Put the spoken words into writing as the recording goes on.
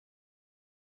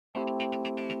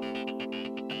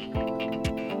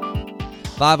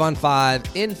Five on 5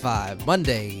 in 5,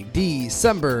 Monday,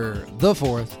 December the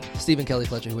 4th. Stephen Kelly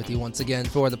Fletcher here with you once again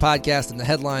for the podcast and the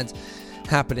headlines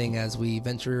happening as we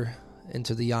venture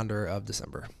into the yonder of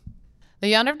December. The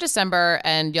yonder of December,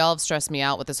 and y'all have stressed me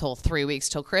out with this whole 3 weeks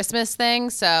till Christmas thing.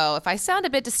 So if I sound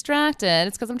a bit distracted,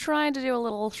 it's because I'm trying to do a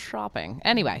little shopping.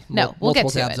 Anyway, no, we'll get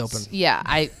to tabs it. Open. Yeah,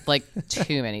 I like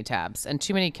too many tabs and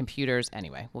too many computers.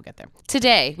 Anyway, we'll get there.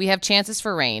 Today, we have chances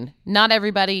for rain. Not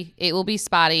everybody. It will be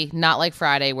spotty, not like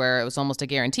Friday where it was almost a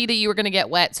guarantee that you were going to get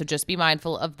wet. So just be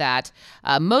mindful of that.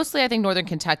 Mostly, I think northern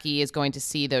Kentucky is going to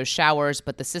see those showers,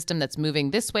 but the system that's moving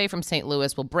this way from St.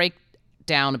 Louis will break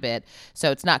down a bit,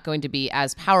 so it's not going to be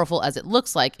as powerful as it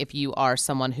looks like if you are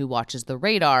someone who watches the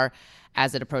radar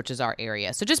as it approaches our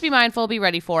area. So just be mindful, be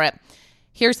ready for it.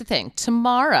 Here's the thing.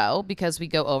 Tomorrow, because we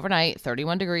go overnight,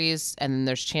 31 degrees, and then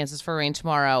there's chances for rain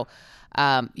tomorrow,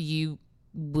 you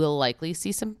will likely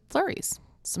see some flurries,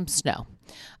 some snow.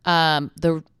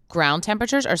 The ground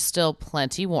temperatures are still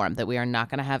plenty warm, that we are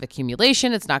not going to have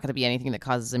accumulation. It's not going to be anything that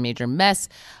causes a major mess.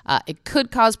 It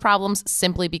could cause problems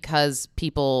simply because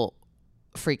people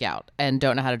freak out and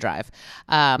don't know how to drive.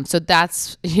 So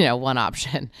that's, one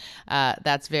option.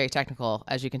 That's very technical,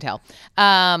 as you can tell.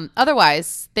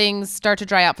 Otherwise, things start to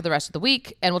dry out for the rest of the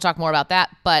week, and we'll talk more about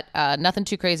that, but nothing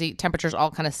too crazy. Temperatures all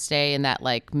kind of stay in that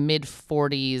like mid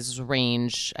 40s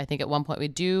range. I think at one point we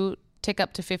do tick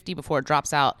up to 50 before it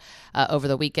drops out over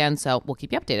the weekend. So we'll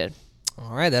keep you updated.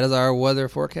 All right. That is our weather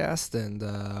forecast, and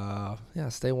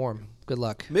stay warm. Good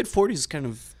luck. Mid 40s is kind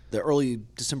of the early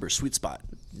December sweet spot.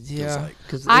 Yeah,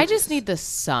 I just need the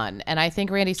sun, and I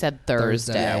think Randy said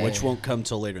Thursday. Yeah, which won't come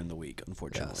till later in the week,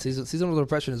 unfortunately. Yeah, seasonal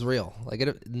depression is real. Like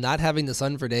not having the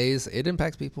sun for days, it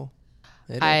impacts people.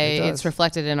 It's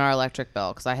reflected in our electric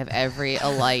bill because I have every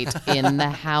light in the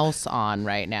house on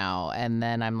right now, and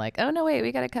then I'm like, oh no, wait,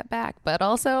 we got to cut back, but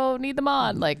also need them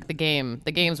on. Like the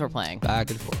games we're playing.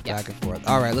 Back and forth.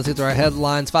 All right, let's get to our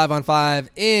headlines. 5 on 5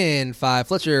 in 5.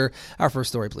 Fletcher, our first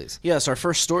story, please. Yes, our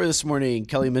first story this morning.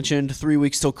 Kelly mentioned 3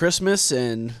 weeks till Christmas,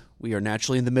 and we are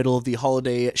naturally in the middle of the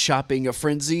holiday shopping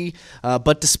frenzy.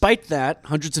 But despite that,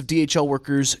 hundreds of DHL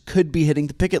workers could be hitting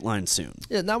the picket line soon.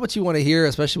 Yeah, not what you want to hear,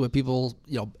 especially with people,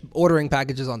 ordering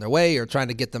packages on their way or trying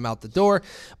to get them out the door.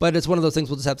 But it's one of those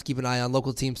things we'll just have to keep an eye on.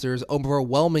 Local Teamsters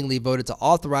overwhelmingly voted to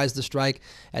authorize the strike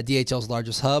at DHL's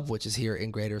largest hub, which is here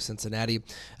in Greater Cincinnati.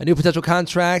 A new potential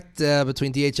contract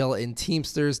between DHL and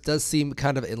Teamsters does seem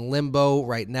kind of in limbo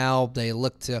right now. They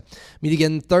look to meet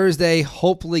again Thursday,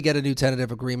 hopefully get a new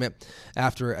tentative agreement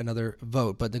after another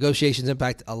vote. But negotiations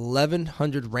impact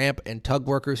 1,100 ramp and tug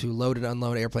workers who load and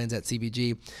unload airplanes at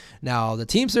CBG. Now, the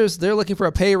Teamsters, they're looking for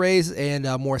a pay raise and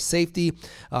more safety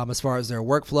as far as their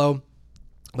workflow.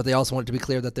 But they also want it to be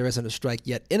clear that there isn't a strike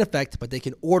yet in effect, but they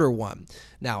can order one.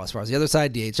 Now, as far as the other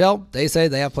side, DHL, they say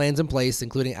they have plans in place,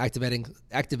 including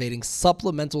activating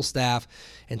supplemental staff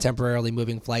and temporarily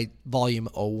moving flight volume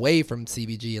away from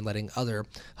CBG and letting other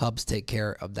hubs take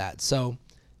care of that. So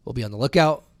we'll be on the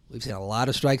lookout. We've seen a lot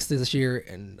of strikes this year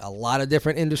in a lot of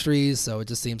different industries, so it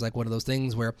just seems like one of those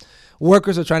things where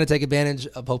workers are trying to take advantage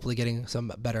of hopefully getting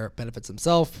some better benefits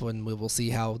themselves, and we will see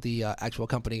how the actual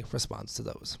company responds to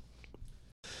those.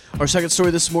 Our second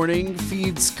story this morning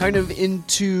feeds kind of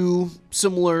into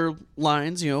similar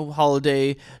lines.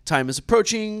 Holiday time is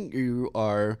approaching. You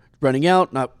are running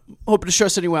out. Not hoping to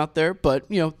stress anyone out there, but,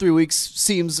 3 weeks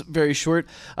seems very short.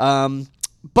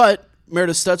 But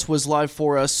Meredith Stutz was live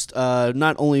for us,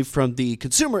 not only from the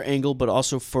consumer angle, but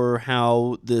also for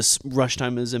how this rush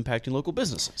time is impacting local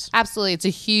businesses. Absolutely. It's a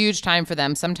huge time for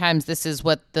them. Sometimes this is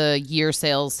what the year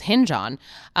sales hinge on.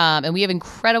 And we have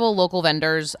incredible local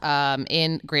vendors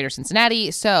in Greater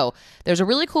Cincinnati. So there's a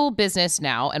really cool business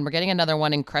now, and we're getting another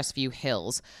one in Crestview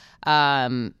Hills.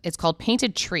 It's called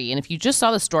Painted Tree. And if you just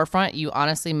saw the storefront, you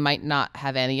honestly might not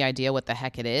have any idea what the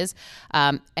heck it is.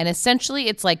 And essentially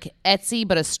it's like Etsy,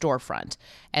 but a storefront,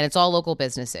 and it's all local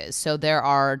businesses. So there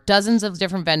are dozens of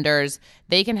different vendors.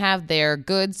 They can have their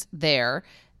goods there,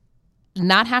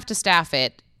 not have to staff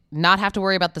it, not have to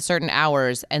worry about the certain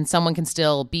hours, and someone can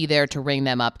still be there to ring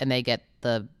them up and they get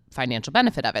the financial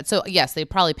benefit of it. So yes, they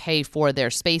probably pay for their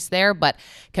space there, but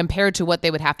compared to what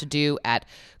they would have to do at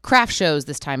craft shows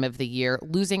this time of the year,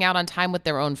 losing out on time with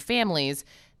their own families,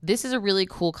 this is a really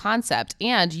cool concept.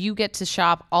 And you get to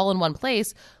shop all in one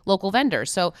place, local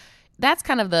vendors. So that's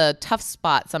kind of the tough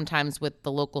spot sometimes with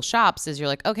the local shops is you're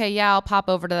like, okay, yeah, I'll pop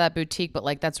over to that boutique, but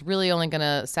like that's really only going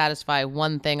to satisfy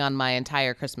one thing on my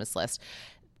entire Christmas list.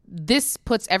 This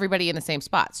puts everybody in the same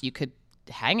spot. So you could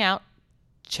hang out,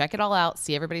 check it all out,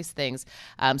 see everybody's things.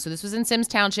 So this was in Sims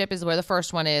Township is where the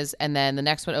first one is, and then the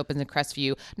next one opens in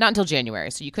Crestview, not until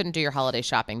January, so you couldn't do your holiday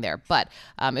shopping there. But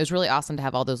it was really awesome to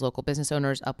have all those local business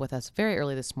owners up with us very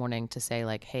early this morning to say,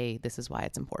 like, hey, this is why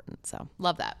it's important. So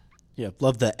love that. Yeah,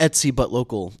 love the Etsy but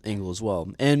local angle as well.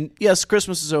 And yes,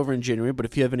 Christmas is over in January, but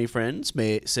if you have any friends,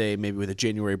 maybe with a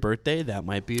January birthday, that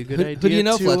might be a good idea. Who do you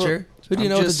know, too. Fletcher? Who do you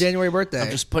know with a January birthday?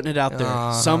 I'm just putting it out there.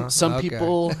 Uh-huh. Some Okay.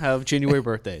 people have January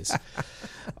birthdays.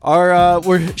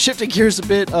 We're shifting gears a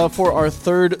bit for our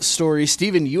third story.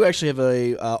 Steven, you actually have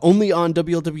a only on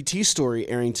WLWT story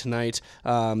airing tonight.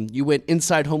 You went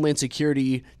inside Homeland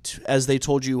Security as they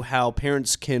told you how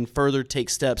parents can further take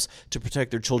steps to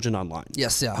protect their children online.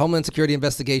 Yes, yeah. Homeland Security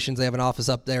Investigations, they have an office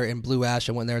up there in Blue Ash.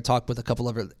 I went there and talked with a couple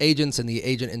of agents and the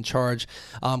agent in charge,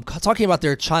 talking about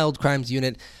their child crimes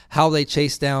unit, how they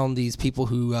chase down these people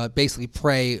who basically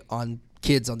prey on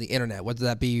kids on the internet, whether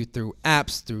that be through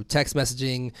apps, through text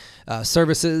messaging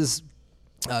services,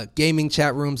 gaming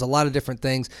chat rooms, a lot of different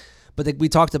things. But we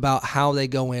talked about how they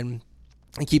go in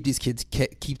and keep these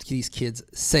kids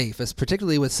safe, as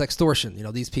particularly with sextortion. You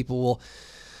know, these people will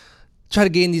try to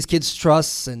gain these kids'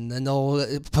 trust, and then they'll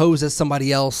pose as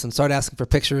somebody else and start asking for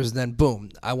pictures, and then boom,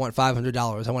 I want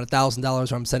 $500, I want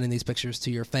 $1,000, or I'm sending these pictures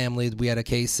to your family. We had a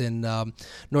case in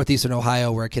northeastern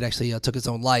Ohio where a kid actually took his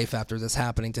own life after this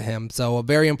happening to him. So a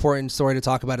very important story to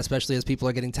talk about, especially as people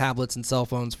are getting tablets and cell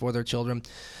phones for their children,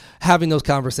 having those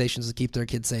conversations to keep their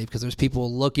kids safe, because there's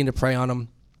people looking to prey on them.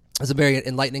 It's a very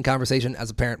enlightening conversation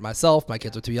as a parent myself. My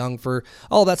kids are too young for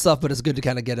all that stuff, but it's good to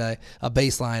kind of get a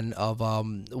baseline of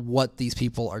what these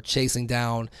people are chasing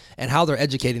down and how they're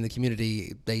educating the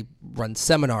community. They run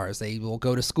seminars. They will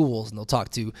go to schools and they'll talk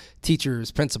to teachers,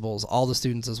 principals, all the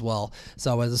students as well.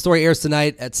 So the story airs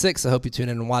tonight at 6. I hope you tune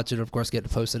in and watch it. Of course, get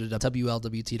it posted at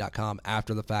WLWT.com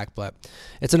after the fact. But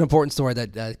it's an important story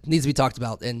that needs to be talked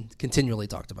about and continually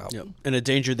talked about. Yep. And a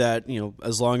danger that,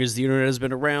 as long as the internet has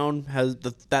been around,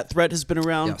 that threat has been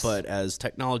around, Yes. But as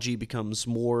technology becomes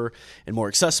more and more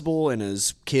accessible and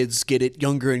as kids get it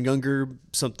younger and younger,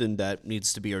 something that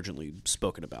needs to be urgently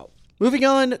spoken about. Moving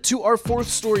on to our fourth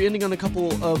story, ending on a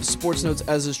couple of sports notes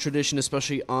as is tradition,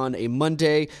 especially on a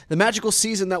Monday. The magical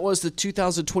season that was the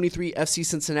 2023 FC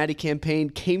Cincinnati campaign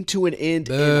came to an end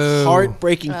in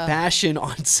heartbreaking fashion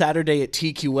on Saturday at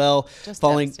TQL, Just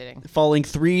falling devastating.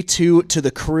 3-2 to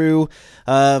the Crew.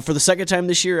 For the second time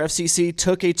this year, FCC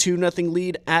took a 2-0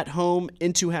 lead at home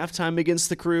into halftime against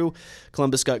the Crew.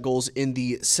 Columbus got goals in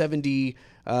the 75th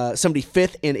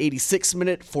and 86th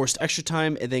minute, forced extra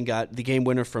time, and then got the game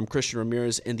winner from Christian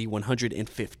Ramirez in the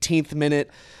 115th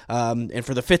minute. And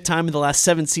for the fifth time in the last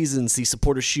 7 seasons, the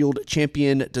Supporters Shield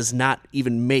champion does not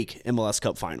even make MLS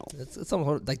Cup final. It's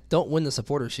almost like, don't win the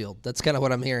Supporter Shield. That's kind of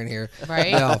what I'm hearing here.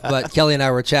 Right. But Kelly and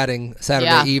I were chatting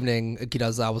Saturday Yeah. evening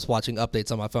because I was watching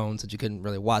updates on my phone since you couldn't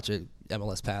really watch it.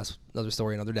 MLS Pass, another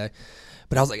story, another day.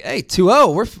 But I was like, hey,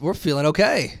 2-0, we're feeling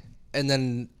okay. And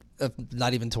then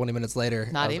not even 20 minutes later,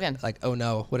 Not I was even. like, oh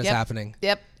no, what is Yep. happening?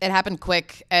 Yep, it happened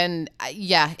quick, and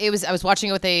I was watching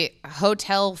it with a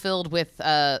hotel filled with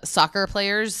soccer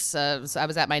players. So I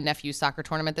was at my nephew's soccer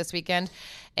tournament this weekend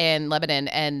in Lebanon,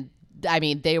 and I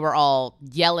mean, they were all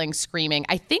yelling, screaming.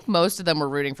 I think most of them were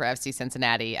rooting for FC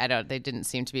Cincinnati. They didn't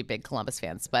seem to be big Columbus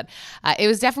fans, but it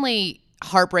was definitely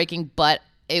heartbreaking, but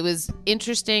it was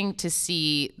interesting to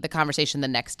see the conversation the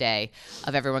next day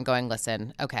of everyone going,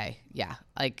 listen, okay, yeah,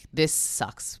 like this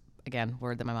sucks. Again,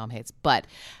 word that my mom hates. But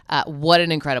what an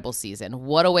incredible season.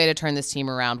 What a way to turn this team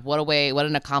around. What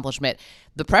an accomplishment.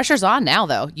 The pressure's on now,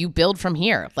 though. You build from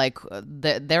here. Like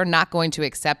they're not going to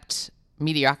accept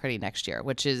mediocrity next year,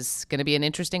 which is going to be an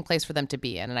interesting place for them to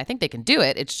be in. And I think they can do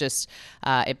it. It's just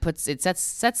it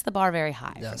sets the bar very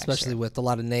high. Yeah, especially with a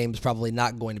lot of names probably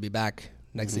not going to be back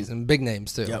next season. Big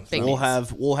names too. Yep. Big We'll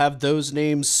names. have those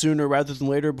names sooner rather than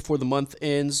later before the month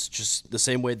ends. Just the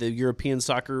same way the European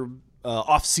soccer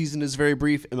off season is very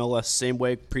brief. MLS same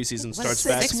way. Preseason starts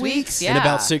back 6 weeks? in Yeah.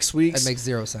 about 6 weeks. That makes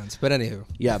zero sense. But anywho,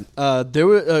 Yeah, there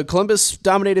were Columbus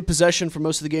dominated possession for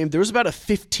most of the game. There was about a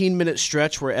 15-minute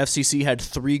stretch where FCC had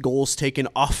 3 goals taken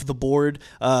off the board.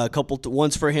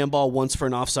 Once for a handball, once for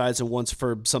an offsides, and once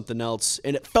for something else.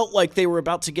 And it felt like they were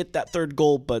about to get that third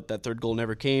goal, but that third goal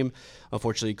never came.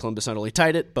 Unfortunately, Columbus not only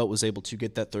tied it, but was able to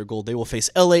get that third goal. They will face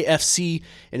LAFC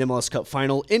in MLS Cup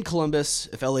final in Columbus.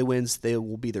 If LA wins, they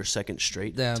will be their second second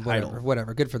straight Yeah, title.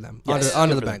 whatever. Good for them. Yes, On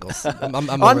to the good Bengals.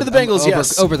 I'm On to the Bengals, over,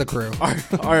 yes. Over the crew.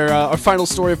 Our final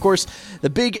story, of course, the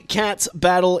Big Cats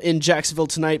battle in Jacksonville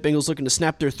tonight. Bengals looking to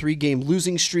snap their 3-game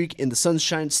losing streak in the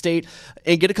Sunshine State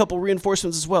and get a couple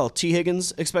reinforcements as well. T.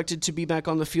 Higgins expected to be back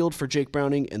on the field for Jake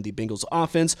Browning and the Bengals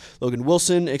offense. Logan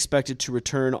Wilson expected to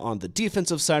return on the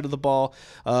defensive side of the ball.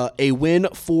 A win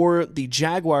for the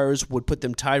Jaguars would put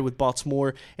them tied with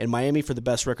Baltimore and Miami for the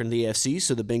best record in the AFC.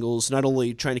 So the Bengals not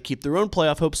only trying to keep their own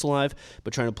playoff hopes alive,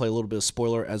 but trying to play a little bit of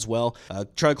spoiler as well.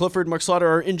 Charlie Clifford, Mark Slaughter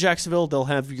are in Jacksonville. They'll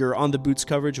have your On the Boots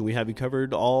coverage, and we have you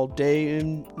covered all day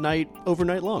and night,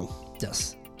 overnight long.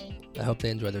 Yes. I hope they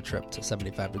enjoy their trip to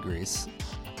 75 degrees.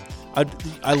 I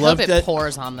love hope it that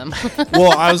pours on them.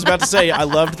 Well, I was about to say, I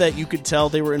loved that you could tell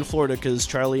they were in Florida because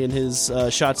Charlie in his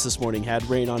shots this morning had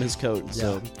rain on his coat.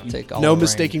 So take all no the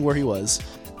mistaking where he was.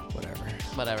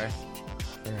 Whatever.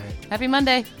 All right. Happy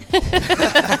Monday.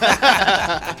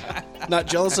 Not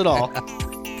jealous at all.